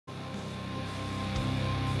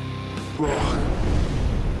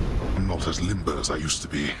I'm not as limber as I used to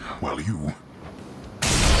be, while you...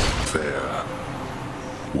 fare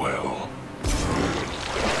well.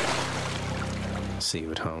 See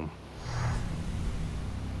you at home.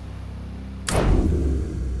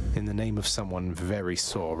 In the name of someone very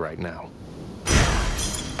sore right now.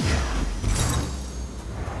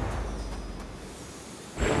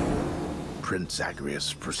 Prince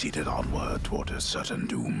Zagreus proceeded onward toward a certain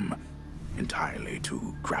doom, entirely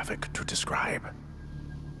too graphic to describe.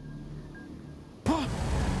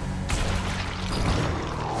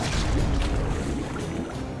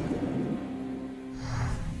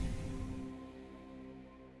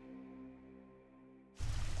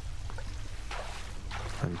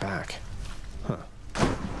 I'm back. Huh.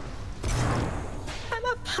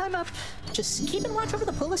 I'm up. Just keeping watch over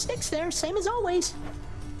the pull of sticks there, same as always.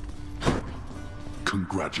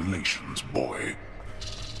 Congratulations, boy.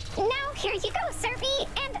 Now, here you go, Serpy,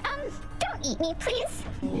 and, don't eat me, please.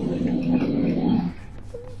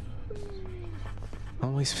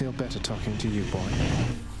 Always feel better talking to you, boy.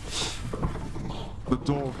 The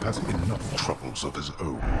dog has enough troubles of his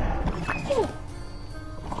own.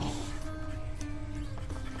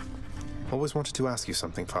 Always wanted to ask you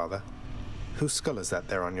something, Father. Whose skull is that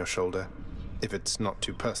there on your shoulder? If it's not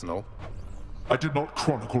too personal. I did not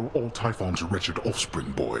chronicle all Typhon's wretched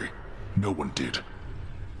offspring, boy. No one did.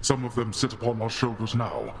 Some of them sit upon our shoulders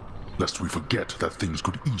now, lest we forget that things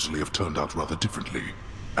could easily have turned out rather differently,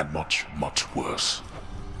 and much, much worse.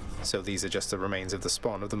 So these are just the remains of the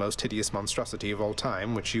spawn of the most hideous monstrosity of all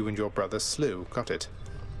time, which you and your brother slew, got it?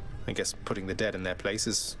 I guess putting the dead in their place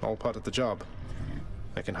is all part of the job.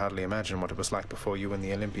 I can hardly imagine what it was like before you and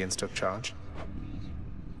the Olympians took charge.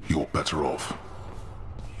 You're better off.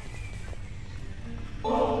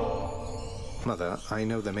 Mother, I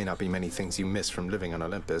know there may not be many things you miss from living on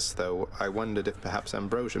Olympus, though I wondered if perhaps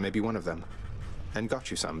ambrosia may be one of them. And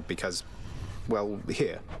got you some, because, well,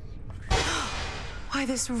 here. Why,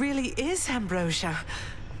 this really is ambrosia.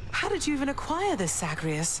 How did you even acquire this,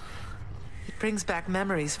 Zagreus? It brings back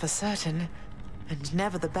memories for certain, and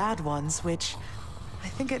never the bad ones, which I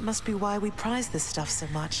think it must be why we prize this stuff so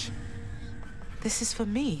much. This is for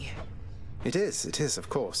me. It is, of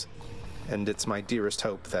course. And it's my dearest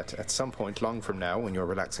hope that at some point long from now, when you're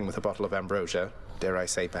relaxing with a bottle of ambrosia, dare I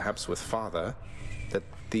say perhaps with Father, that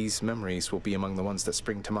these memories will be among the ones that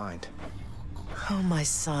spring to mind. Oh, my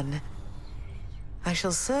son. I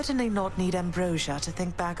shall certainly not need ambrosia to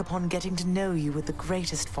think back upon getting to know you with the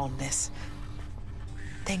greatest fondness.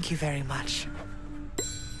 Thank you very much.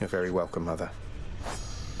 You're very welcome, Mother.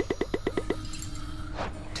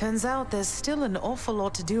 Turns out there's still an awful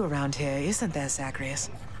lot to do around here, isn't there, Zagreus?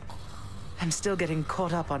 I'm still getting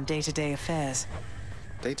caught up on day-to-day affairs.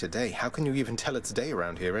 Day-to-day? How can you even tell it's day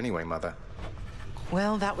around here anyway, Mother?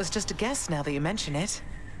 Well, that was just a guess now that you mention it.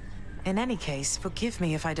 In any case, forgive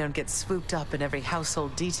me if I don't get swooped up in every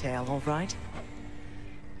household detail, all right?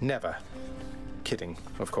 Never. Kidding,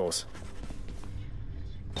 of course.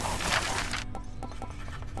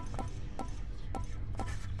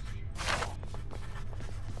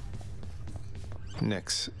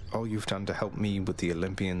 Nix, all you've done to help me with the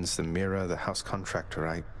Olympians, the mirror, the house contractor,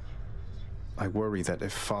 I worry that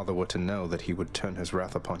if Father were to know that he would turn his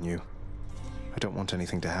wrath upon you. I don't want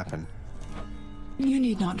anything to happen. You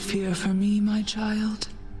need not fear for me, my child.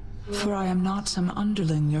 For I am not some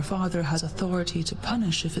underling your father has authority to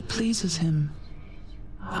punish if it pleases him.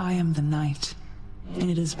 I am the knight,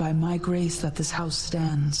 and it is by my grace that this house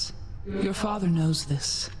stands. Your father knows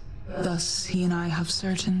this. Thus, he and I have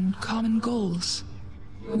certain common goals.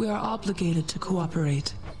 We are obligated to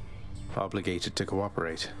cooperate. Obligated to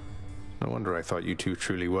cooperate? No wonder I thought you two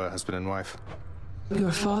truly were husband and wife.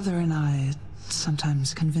 Your father and I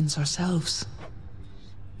sometimes convince ourselves.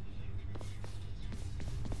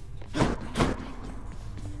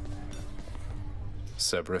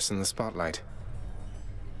 Cerberus in the spotlight.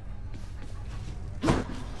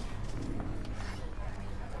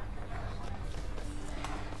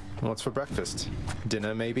 What's for breakfast?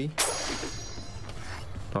 Dinner, maybe?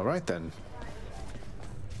 All right, then.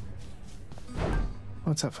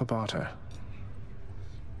 What's up for barter?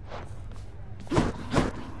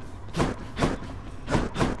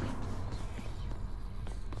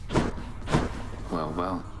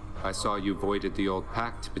 Well. I saw you voided the old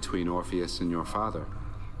pact between Orpheus and your father.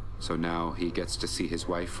 So now he gets to see his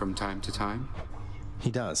wife from time to time? He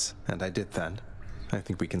does, and I did then. I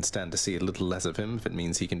think we can stand to see a little less of him if it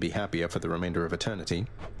means he can be happier for the remainder of eternity.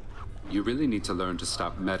 You really need to learn to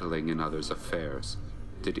stop meddling in others' affairs.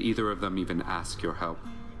 Did either of them even ask your help?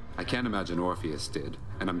 I can't imagine Orpheus did,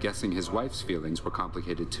 and I'm guessing his wife's feelings were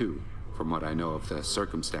complicated too. from what I know of the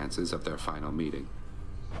circumstances of their final meeting.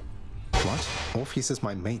 What? Orpheus is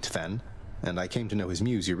my mate, then? And I came to know his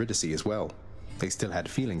muse Eurydice as well. They still had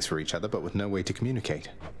feelings for each other, but with no way to communicate.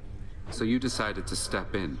 So you decided to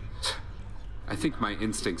step in. I think my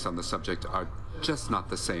instincts on the subject are just not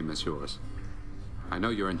the same as yours. I know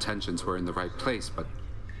your intentions were in the right place, but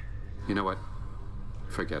you know what?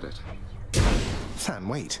 Forget it. Sam,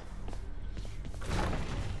 wait.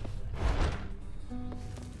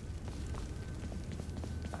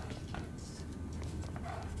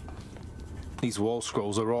 These wall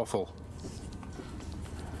scrolls are awful.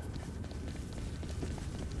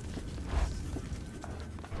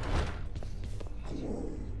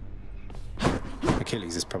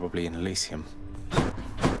 Achilles is probably in Elysium.